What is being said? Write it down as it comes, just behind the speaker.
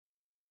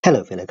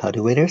Hello, fellow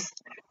cultivators.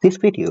 This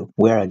video,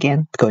 we're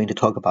again going to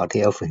talk about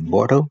Tale of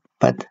Immortal,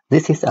 but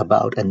this is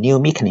about a new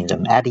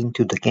mechanism added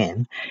to the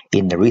game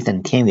in the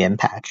recent Tianyuan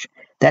patch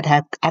that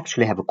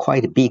actually have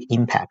quite a big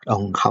impact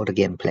on how the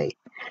game play.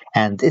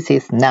 And this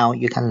is now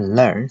you can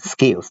learn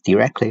skills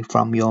directly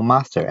from your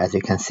master, as you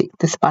can see,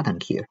 this button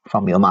here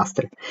from your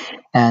master.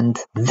 And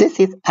this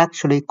is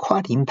actually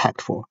quite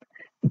impactful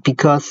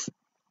because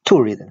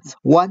two reasons.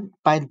 One,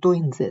 by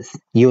doing this,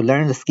 you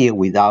learn the skill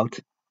without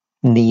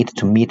need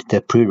to meet the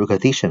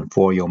prerequisition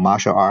for your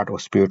martial art or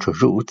spiritual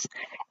roots,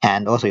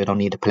 and also you don't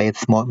need to play a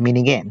small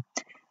mini game,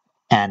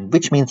 and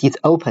which means it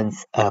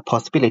opens a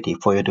possibility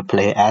for you to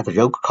play as a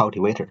rogue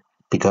cultivator.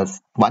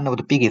 Because one of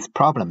the biggest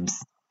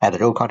problems as a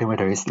rogue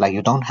cultivator is like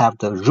you don't have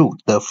the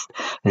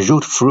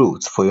root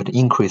fruits for you to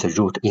increase the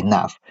root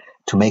enough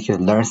to make you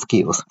learn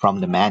skills from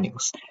the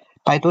manuals.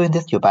 By doing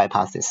this, you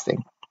bypass this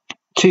thing.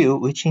 Two,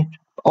 which is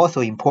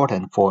also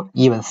important for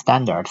even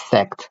standard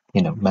sect,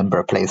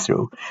 member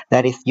playthrough.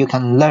 That is, you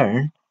can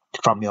learn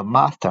from your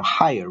master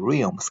higher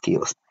realm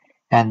skills,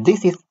 and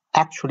this is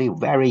actually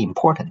very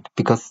important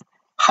because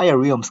higher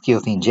realm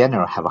skills in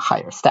general have a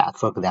higher stat.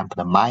 For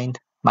example, the mind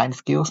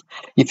skills.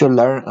 If you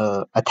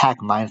learn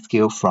attack mind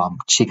skill from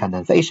chi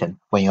condensation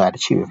when you're at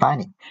chi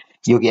refining,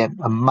 you get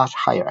a much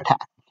higher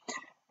attack.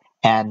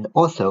 And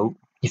also,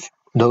 if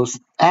those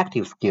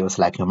active skills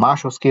like your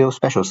martial skill,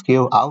 special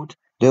skill out,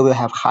 they will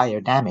have higher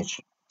damage,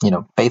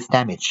 base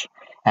damage.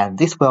 And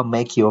this will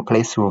make your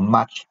playthrough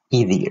much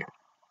easier.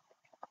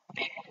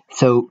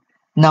 So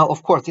now,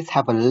 of course, this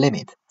have a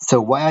limit. So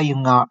while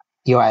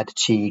you're at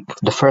Chi,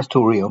 the first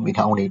two realm, you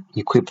can only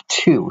equip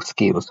two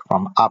skills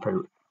from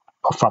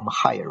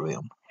higher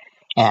realm.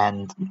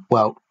 And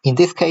well, in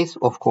this case,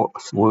 of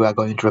course, we are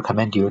going to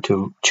recommend you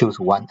to choose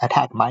one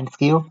attack mind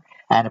skill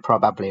and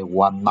probably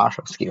one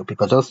martial skill,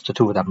 because those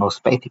two are the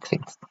most basic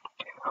things.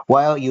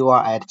 While you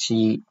are at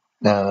Chi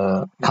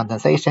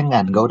condensation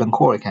and golden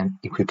core, you can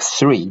equip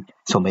three.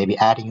 So maybe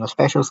adding your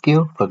special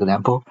skill, for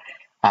example.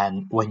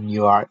 And when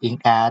you are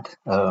in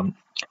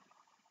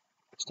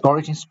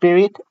origin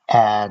spirit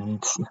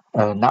and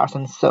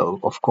Narsen soul,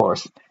 of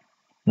course.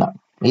 No,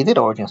 is it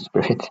origin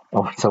spirit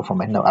or soul for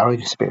me? No,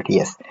 origin spirit.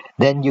 Yes.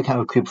 Then you can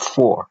equip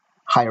four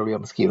higher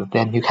realm skills.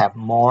 Then you have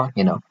more,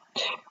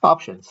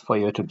 options for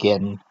you to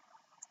gain.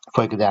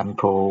 For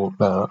example,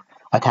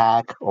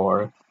 attack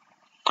or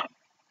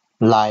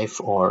life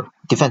or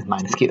defense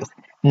mind skills.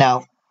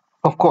 Now,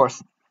 of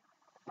course,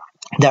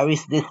 there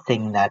is this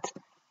thing that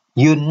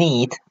you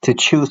need to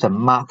choose a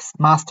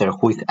master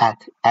who is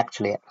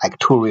actually like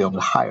two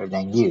realms higher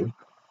than you.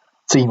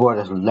 So in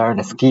order to learn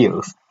the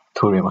skills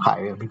two realms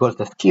higher, because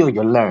the skill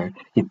you learn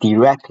is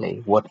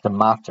directly what the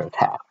masters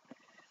have.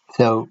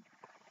 So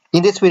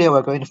in this video,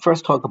 we're going to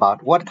first talk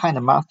about what kind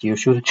of master you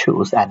should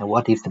choose and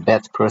what is the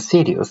best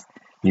procedures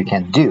you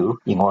can do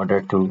in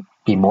order to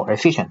be more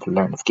efficient to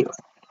learn the skills.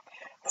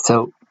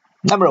 So,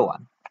 number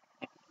one,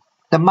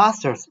 the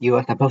masters you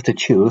are supposed to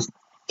choose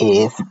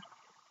is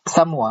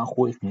someone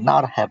who is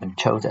not heaven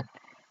chosen,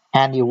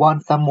 and you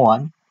want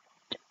someone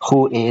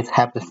who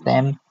have the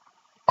same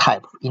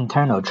type of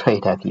internal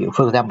trait as you.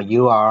 For example,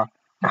 you are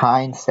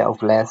kind,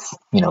 selfless,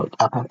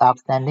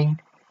 upstanding.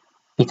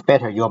 It's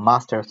better your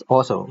masters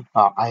also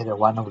are either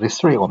one of the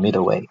three or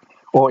middle way.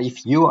 Or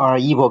if you are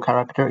an evil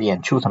character,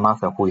 choose a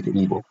master who is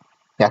evil.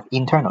 That's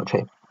internal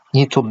trait.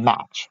 You need to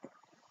match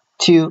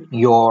to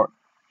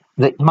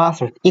the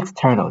master's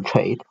external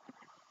trait.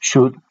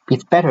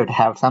 It's better to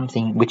have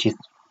something which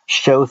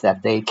shows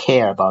that they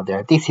care about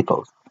their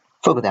disciples.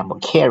 For example,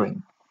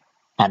 caring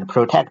and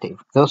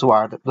protective. Those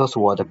were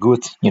the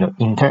good,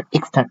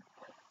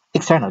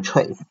 external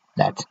traits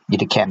that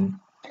it can.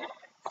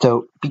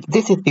 So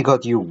this is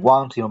because you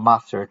want your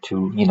master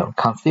to,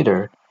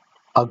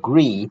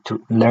 agree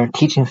to learn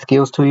teaching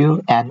skills to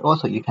you, and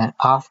also you can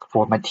ask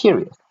for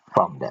materials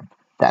from them.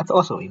 That's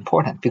also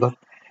important because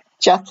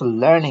just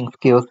learning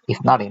skills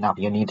is not enough.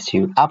 You need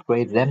to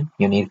upgrade them.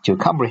 You need to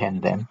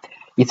comprehend them.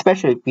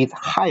 Especially with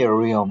higher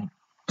realm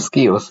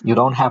skills, you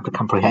don't have the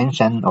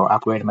comprehension or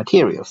upgrade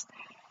materials.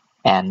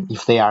 And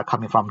if they are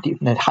coming from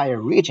a higher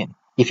region,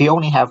 if you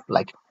only have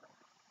like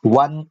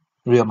one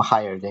realm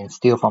higher than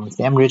still from the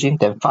same region,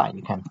 then fine,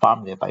 you can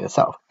farm it by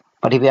yourself.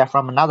 But if they are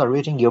from another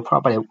region, you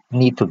probably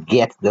need to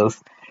get those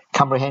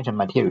comprehension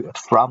materials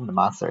from the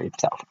master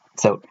itself.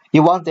 So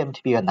you want them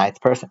to be a nice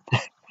person.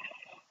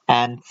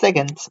 And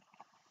second,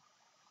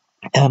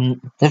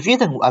 the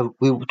reason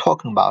we were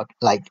talking about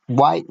like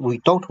why we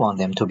don't want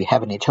them to be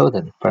heavenly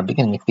chosen from the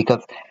beginning is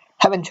because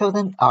heaven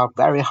chosen are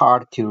very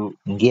hard to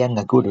gain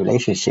a good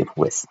relationship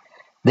with.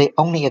 They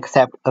only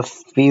accept a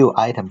few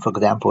items. For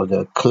example,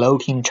 the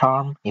cloaking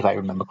charm, if I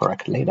remember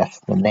correctly, that's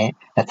the name.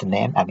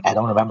 I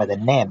don't remember the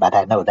name, but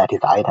I know that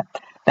is the item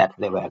that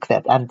they will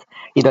accept. And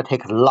it will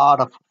take a lot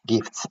of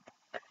gifts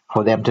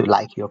for them to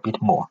like you a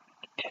bit more.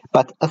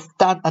 But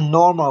a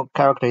normal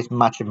character is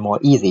much more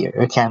easier.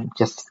 You can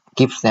just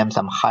give them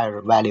some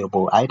higher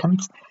valuable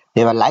items.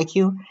 They will like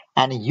you.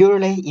 And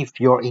usually, if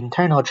your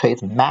internal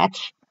traits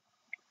match,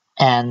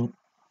 and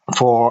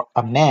for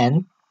a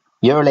man,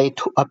 usually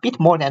a bit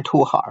more than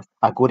 2 hearts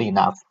are good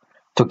enough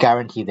to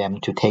guarantee them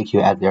to take you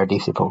as their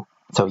disciple.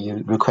 So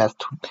you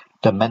request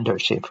the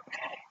mentorship.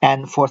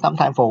 And for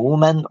sometimes for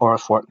women, or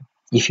for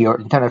if your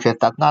internal trait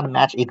does not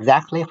match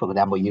exactly, for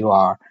example, you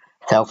are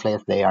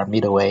selfless, they are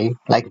midway,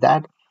 like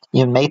that,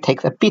 it may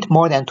take a bit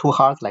more than 2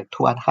 hearts, like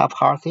 2.5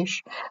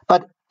 hearts-ish,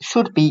 but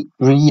should be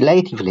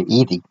relatively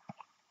easy.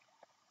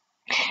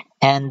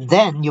 And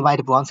then you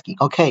might be asking,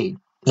 okay,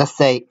 let's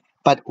say,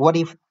 but what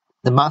if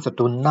the monster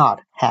do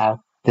not have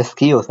the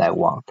skills I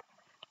want?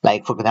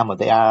 Like, for example,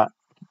 they are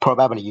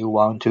probably you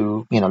want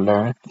to,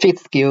 learn fit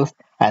skills,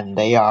 and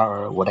they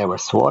are whatever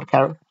sword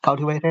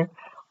cultivator,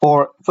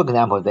 or for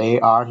example, they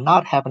are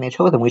not heavenly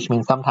chosen, which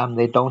means sometimes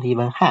they don't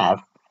even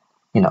have,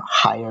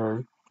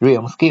 higher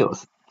realm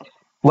skills.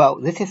 Well,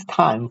 this is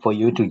time for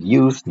you to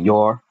use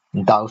your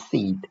Dao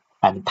seed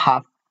and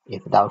pass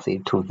its Dao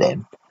seed to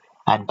them.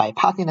 And by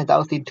passing the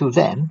Dao seed to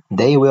them,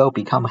 they will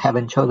become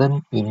heaven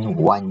chosen in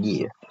 1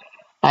 year.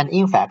 And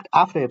in fact,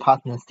 after you pass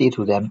the seed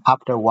to them,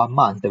 after 1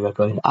 month, they were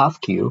going to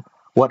ask you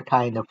what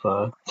kind of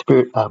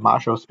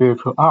martial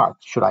spiritual art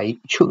should I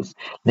choose.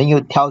 Then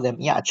you tell them,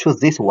 yeah, choose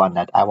this one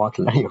that I want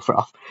to learn you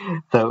from.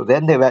 So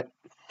then they were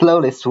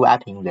slowly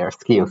swapping their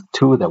skills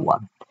to the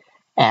one.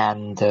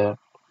 And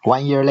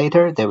 1 year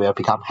later, they will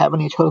become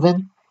heavenly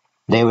chosen.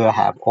 They will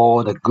have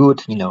all the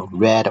good,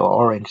 red or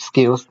orange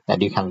skills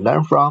that you can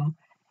learn from.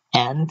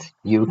 And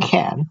you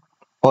can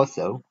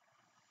also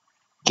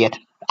get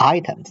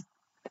items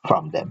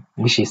from them,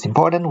 which is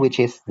important, which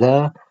is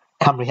the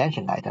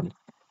comprehension item.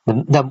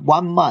 The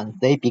 1 month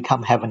they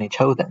become heavenly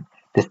chosen,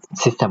 this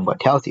system will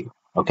tell you,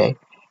 okay?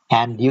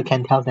 And you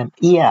can tell them,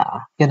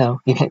 yeah, you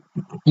can,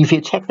 if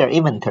you check their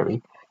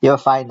inventory, you'll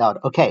find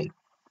out, okay,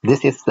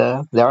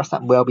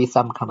 will be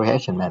some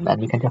comprehension,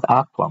 and you can just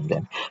ask from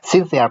them.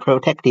 Since they are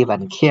protective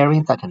and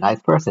caring, such a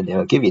nice person, they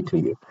will give it to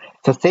you.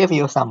 So save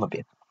you some of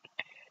it.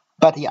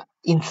 But yeah,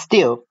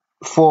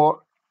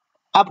 for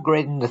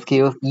upgrading the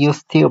skills, you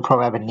still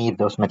probably need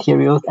those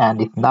materials,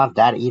 and it's not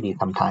that easy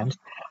sometimes.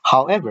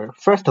 However,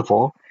 first of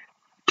all,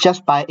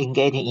 just by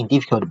engaging in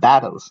difficult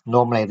battles,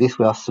 normally this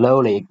will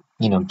slowly,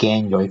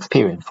 gain your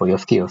experience for your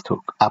skills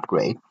to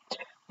upgrade.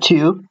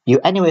 2, you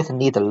anyways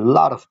need a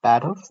lot of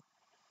battles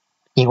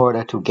in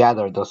order to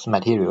gather those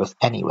materials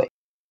anyway.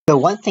 So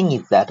one thing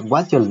is that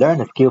once you learn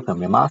the skill from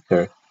your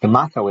master, the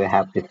master will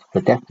have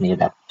the destiny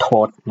that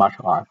taught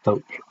martial art.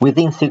 So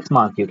within 6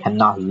 months, you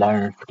cannot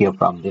learn skill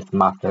from this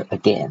master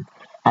again.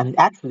 And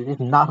actually, this is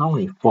not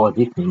only for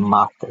this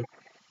master.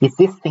 This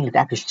thing is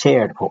actually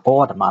shared for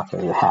all the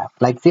masters you have.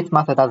 Like this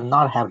master does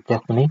not have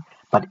destiny,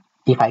 but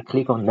if I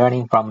click on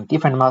learning from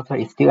different master,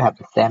 it still has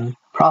the same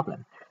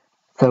problem.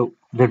 So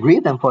the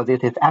reason for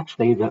this is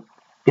actually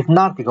it's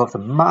not because the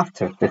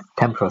masters this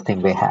temporal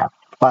thing they have,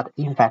 but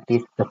in fact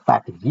it's the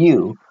fact that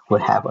you will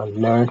have a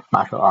learned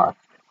martial art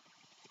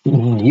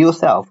in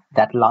yourself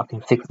that lasts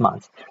in 6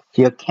 months.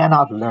 So you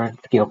cannot learn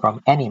skill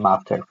from any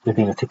master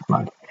within 6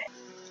 months.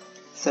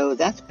 So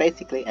that's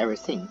basically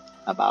everything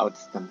about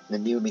the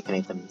new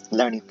mechanism,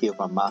 learning skill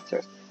from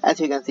masters. As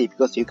you can see,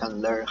 because you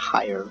can learn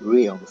higher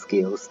realm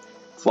skills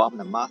from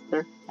the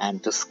master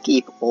and to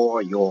skip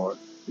all your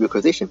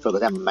requisition. For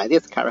example,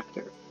 this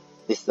character,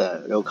 this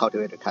low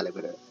cultivator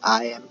calculator,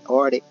 I am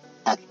already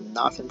at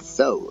Northern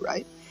Soul,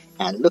 right?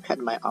 And look at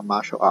my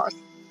martial arts,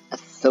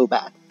 that's so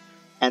bad.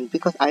 And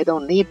because I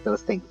don't need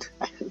those things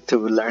to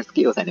learn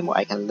skills anymore,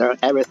 I can learn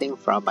everything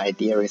from my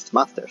dearest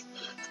masters,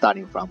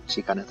 starting from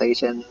Chi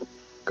Condensation,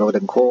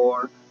 Golden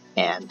Core,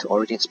 and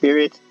Origin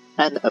Spirit,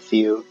 and a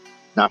few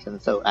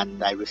Northern Soul.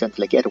 And I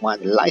recently get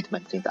one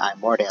Enlightenment. Since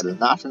I'm already at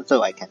Northern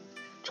Soul, I can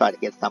try to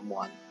get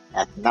someone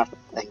at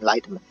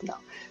Enlightenment now.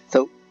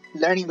 So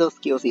learning those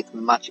skills is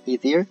much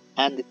easier,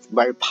 and it's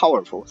very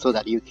powerful, so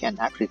that you can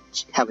actually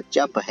have a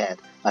jump ahead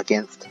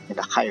against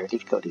the higher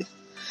difficulties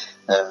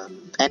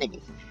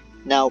enemies.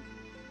 Now,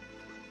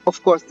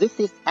 of course, this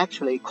is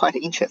actually quite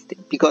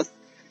interesting because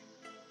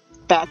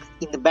back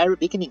in the very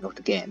beginning of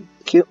the game,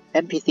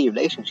 NPC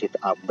relationships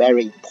are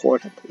very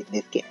important in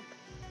this game.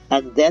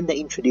 And then they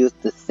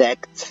introduced the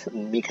sect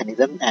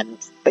mechanism, and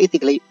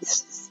basically,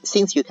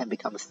 since you can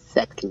become a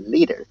sect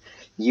leader,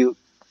 you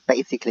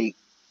basically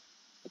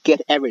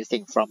get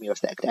everything from your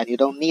sect, and you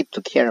don't need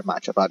to care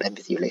much about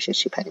NPC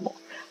relationship anymore.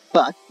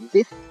 But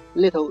this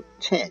little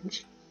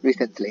change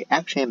recently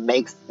actually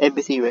makes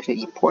NPC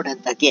relationship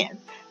important again,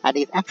 and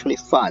it's actually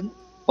fun.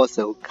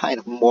 Also, kind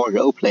of more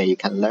roleplay. You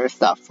can learn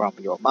stuff from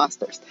your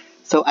masters.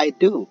 So I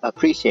do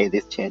appreciate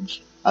this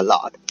change a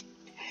lot.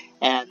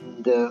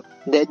 And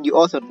then you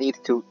also need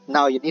to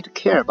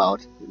care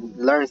about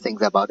learn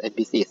things about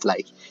NPCs.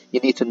 Like you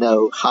need to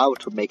know how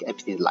to make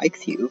NPCs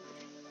like you,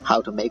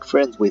 how to make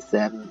friends with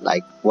them,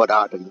 like what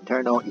are the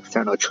internal,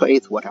 external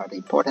traits, what are the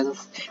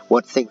importance,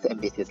 what things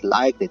NPCs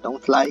like, they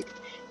don't like.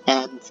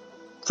 And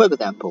for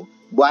example,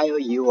 while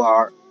you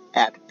are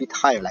at a bit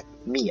higher, like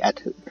me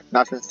at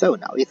Northern Soul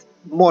now, it's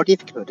more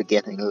difficult to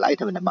get an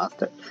Enlightenment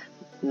Master.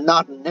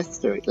 Not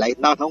necessary, like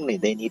not only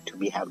they need to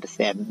have the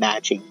same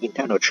matching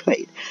internal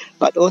trait,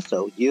 but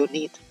also you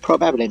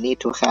probably need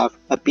to have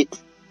a bit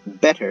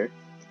better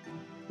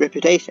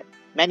reputation.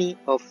 Many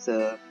of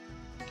the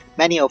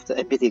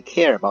NPCs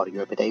care about your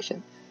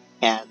reputation,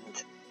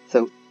 and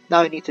so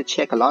now you need to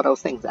check a lot of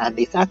things, and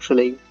it's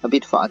actually a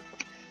bit fun.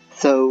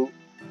 So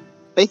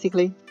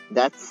basically,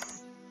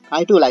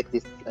 I do like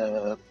this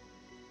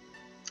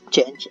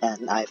change,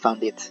 and I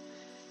found it,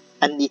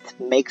 and it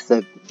makes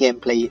the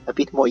gameplay a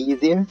bit more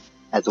easier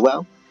as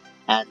well.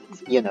 And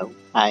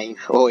I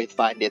always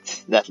find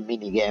that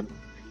mini game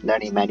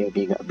learning menu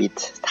being a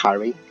bit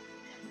tiring,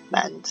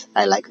 and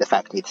I like the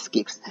fact it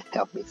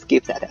help me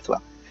skip that as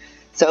well.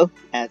 So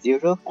as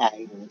usual,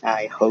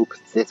 I hope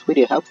this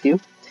video helps you,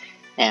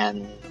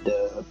 and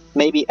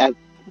maybe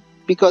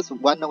because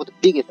one of the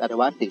biggest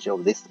advantage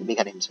of this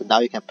mechanism, so now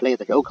you can play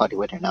the row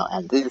cultivator now,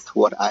 and this is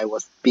what I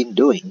have been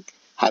doing.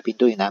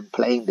 I'm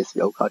playing this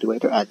row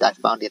cultivator, and I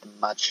found it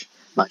much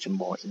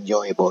more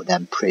enjoyable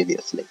than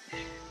previously.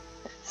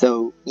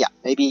 So yeah,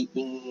 maybe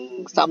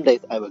in some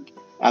days I will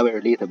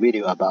release a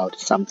video about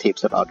some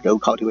tips about row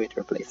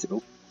cultivator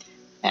playthrough.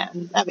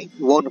 And I mean,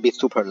 it won't be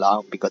super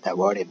long because I've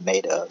already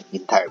made an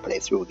entire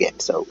playthrough game,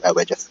 so I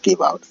will just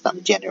give out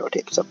some general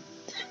tips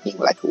in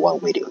like one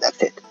video,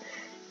 that's it.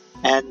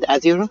 And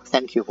as usual,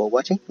 thank you for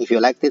watching. If you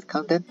like this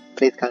content,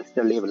 please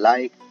consider leave a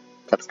like,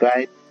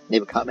 subscribe,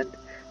 leave a comment.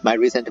 My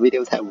recent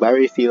videos have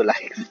very few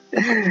likes,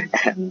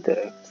 and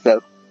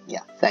so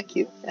yeah, thank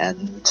you,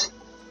 and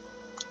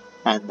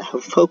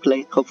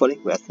hopefully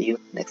we'll see you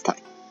next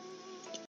time.